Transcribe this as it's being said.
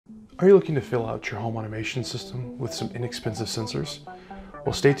Are you looking to fill out your home automation system with some inexpensive sensors?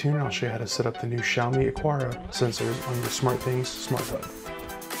 Well, stay tuned and I'll show you how to set up the new Xiaomi Aqara sensors on your SmartThings Smart Hub.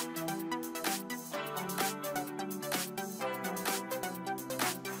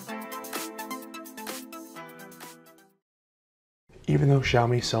 Even though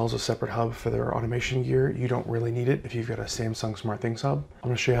Xiaomi sells a separate hub for their automation gear, you don't really need it if you've got a Samsung SmartThings hub. I'm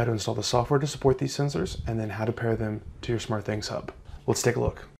going to show you how to install the software to support these sensors and then how to pair them to your SmartThings hub. Let's take a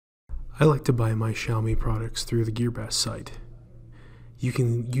look. I like to buy my Xiaomi products through the GearBest site. You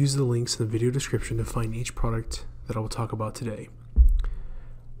can use the links in the video description to find each product that I will talk about today.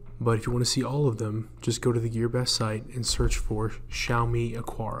 But if you want to see all of them, just go to the GearBest site and search for Xiaomi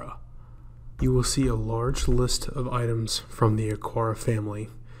Aqara. You will see a large list of items from the Aqara family.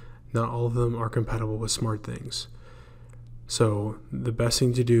 Not all of them are compatible with SmartThings. So the best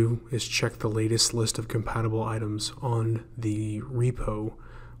thing to do is check the latest list of compatible items on the repo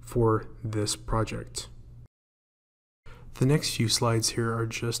for this project. The next few slides here are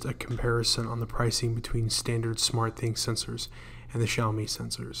just a comparison on the pricing between standard SmartThings sensors and the Xiaomi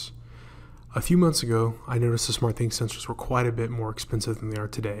sensors. A few months ago, I noticed the SmartThings sensors were quite a bit more expensive than they are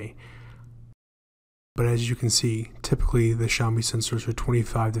today. But as you can see, typically the Xiaomi sensors are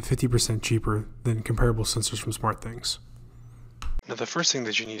 25 to 50% cheaper than comparable sensors from SmartThings. Now the first thing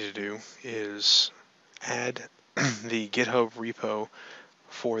that you need to do is add the GitHub repo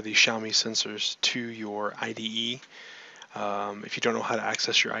for the Xiaomi sensors to your IDE. If you don't know how to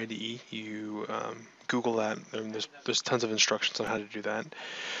access your IDE, you Google that. There's tons of instructions on how to do that.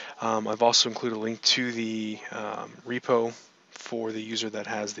 I've also included a link to the repo for the user that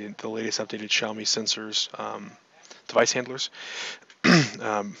has the latest updated Xiaomi sensors device handlers.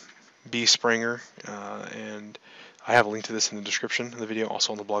 B. Springer, and I have a link to this in the description of the video,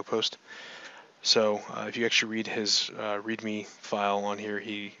 also on the blog post. So if you actually read his README file on here,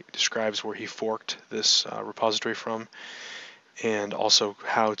 he describes where he forked this repository from, and also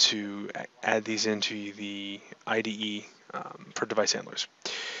how to add these into the IDE for device handlers.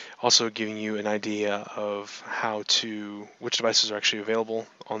 Also giving you an idea of which devices are actually available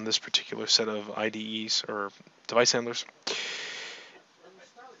on this particular set of IDEs or device handlers.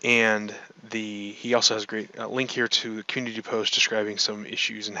 And he also has a great link here to the community post describing some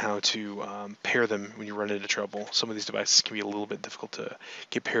issues and how to pair them when you run into trouble. Some of these devices can be a little bit difficult to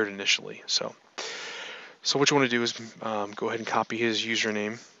get paired initially. So what you want to do is go ahead and copy his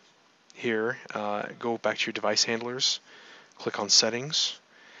username here. Go back to your device handlers, click on settings,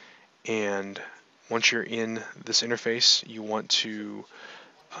 and once you're in this interface, you want to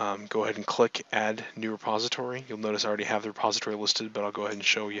go ahead and click Add New Repository. You'll notice I already have the repository listed, but I'll go ahead and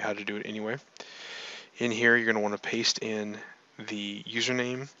show you how to do it anyway. In here, you're going to want to paste in the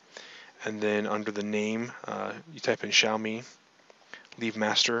username, and then under the name, you type in Xiaomi, leave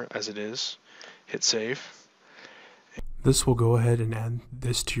master as it is, hit save. This will go ahead and add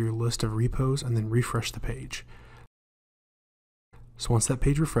this to your list of repos and then refresh the page. So once that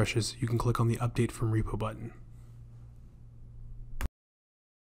page refreshes, you can click on the Update from Repo button.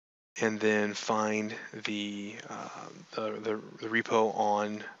 And then find the repo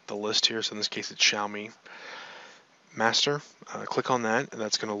on the list here. So in this case, it's Xiaomi Master. Click on that, and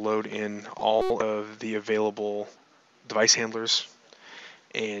that's going to load in all of the available device handlers.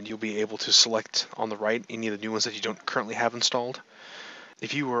 And you'll be able to select on the right any of the new ones that you don't currently have installed.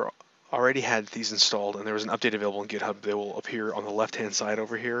 If you already had these installed and there was an update available on GitHub, they will appear on the left-hand side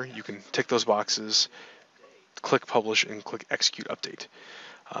over here. You can tick those boxes, click Publish, and click Execute Update.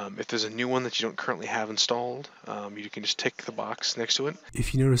 If there's a new one that you don't currently have installed, you can just tick the box next to it.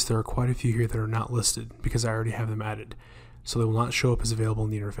 If you notice, there are quite a few here that are not listed because I already have them added, so they will not show up as available in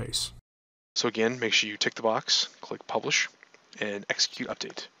the interface. So again, make sure you tick the box, click Publish, and Execute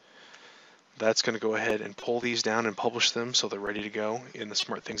Update. That's going to go ahead and pull these down and publish them so they're ready to go in the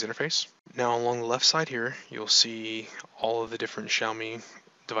SmartThings interface. Now along the left side here, you'll see all of the different Xiaomi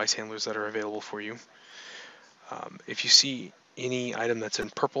device handlers that are available for you. If you see any item that's in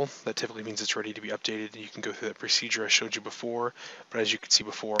purple, that typically means it's ready to be updated. You can go through that procedure I showed you before, but as you can see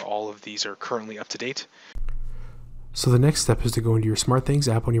before, all of these are currently up to date. So the next step is to go into your SmartThings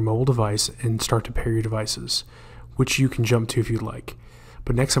app on your mobile device and start to pair your devices, which you can jump to if you'd like.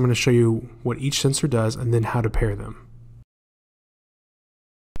 But next I'm going to show you what each sensor does and then how to pair them.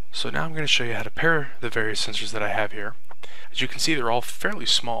 So now I'm going to show you how to pair the various sensors that I have here. As you can see, they're all fairly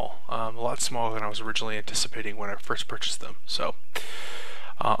small, a lot smaller than I was originally anticipating when I first purchased them. So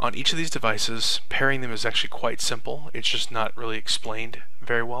on each of these devices, pairing them is actually quite simple. It's just not really explained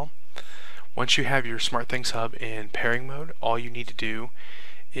very well. Once you have your SmartThings hub in pairing mode, all you need to do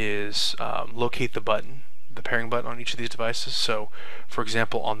is locate the button the pairing button on each of these devices. So for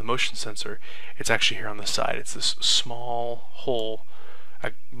example, on the motion sensor, it's actually here on the side. It's this small hole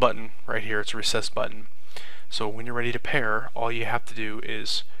button right here. It's a recessed button. So when you're ready to pair, all you have to do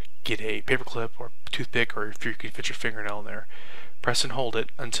is get a paper clip or toothpick, or if you can fit your fingernail in there, press and hold it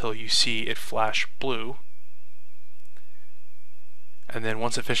until you see it flash blue, and then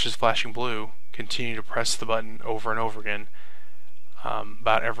once it finishes flashing blue, continue to press the button over and over again,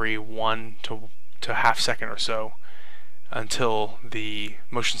 about every 1 to half second or so, until the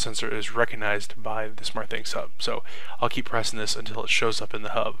motion sensor is recognized by the SmartThings hub. So I'll keep pressing this until it shows up in the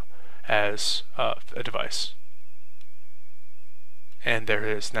hub as a device. And there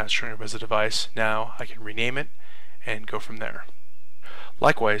it is. Now it's showing up as a device. Now I can rename it and go from there.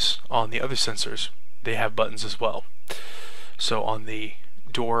 Likewise, on the other sensors, they have buttons as well. So on the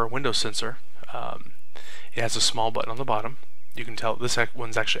door window sensor, it has a small button on the bottom. You can tell this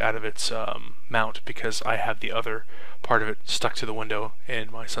one's actually out of its mount because I have the other part of it stuck to the window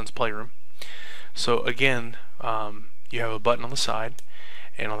in my son's playroom. So again, you have a button on the side,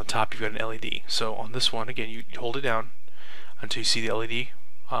 and on the top you've got an LED. So on this one, again, you hold it down until you see the LED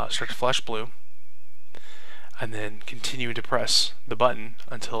start to flash blue, and then continue to press the button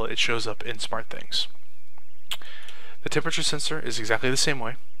until it shows up in SmartThings. The temperature sensor is exactly the same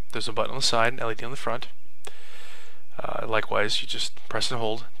way. There's a button on the side, an LED on the front. Likewise, you just press and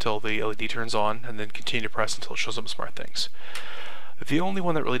hold until the LED turns on, and then continue to press until it shows up in SmartThings. The only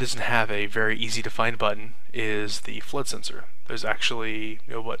one that really doesn't have a very easy to find button is the flood sensor. There's actually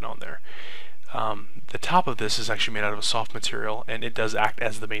no button on there. The top of this is actually made out of a soft material, and it does act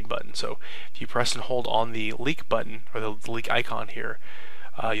as the main button. So if you press and hold on the leak button, or the leak icon here,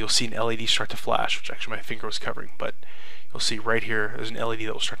 you'll see an LED start to flash, which actually my finger was covering, but you'll see right here there's an LED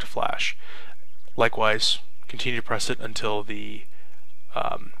that will start to flash. Likewise, continue to press it until the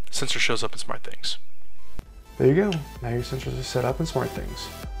sensor shows up in SmartThings. There you go. Now your sensors are set up in SmartThings.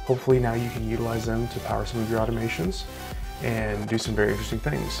 Hopefully now you can utilize them to power some of your automations and do some very interesting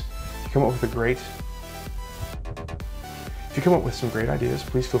things. If you come up with some great ideas,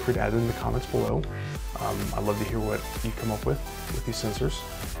 please feel free to add them in the comments below. I'd love to hear what you come up with these sensors.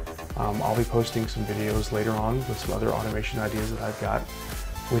 I'll be posting some videos later on with some other automation ideas that I've got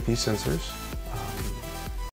with these sensors.